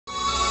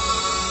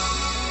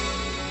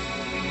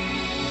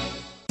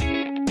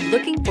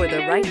Looking for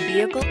the right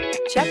vehicle?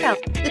 Check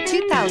out the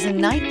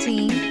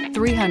 2019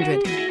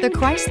 300. The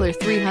Chrysler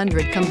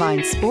 300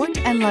 combines sport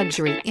and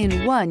luxury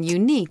in one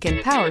unique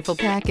and powerful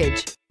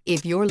package.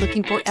 If you're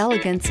looking for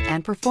elegance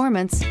and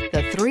performance,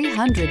 the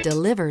 300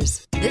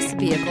 delivers. This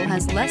vehicle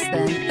has less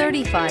than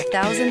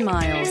 35,000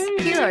 miles.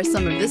 Here are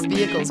some of this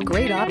vehicle's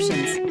great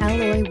options: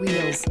 alloy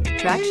wheels,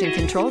 traction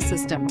control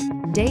system,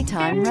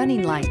 daytime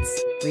running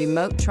lights,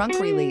 remote trunk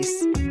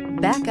release,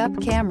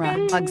 backup camera,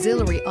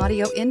 auxiliary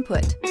audio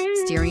input,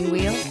 steering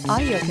wheel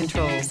audio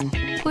controls,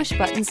 push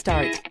button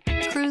start,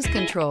 cruise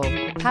control,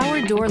 power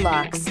door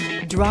locks.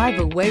 Drive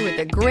away with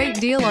a great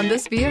deal on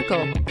this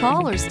vehicle.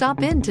 Call or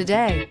stop in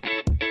today.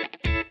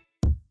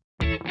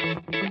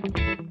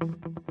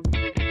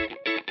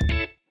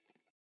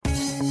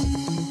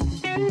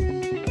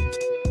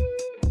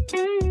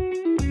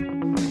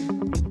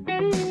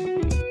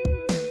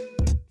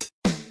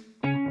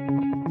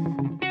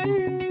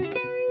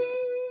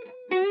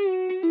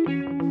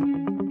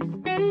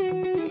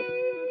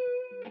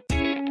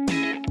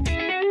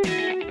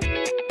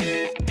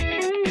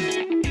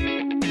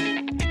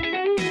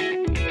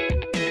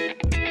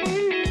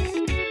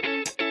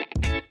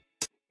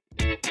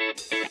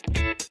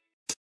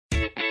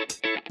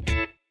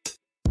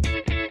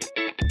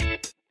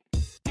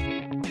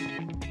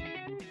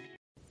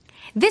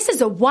 This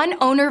is a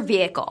one-owner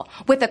vehicle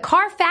with a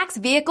Carfax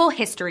Vehicle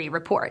History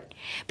Report.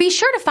 Be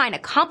sure to find a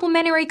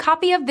complimentary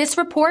copy of this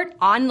report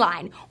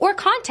online or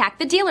contact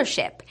the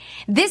dealership.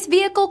 This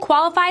vehicle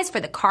qualifies for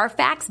the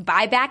Carfax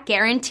Buyback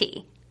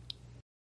Guarantee.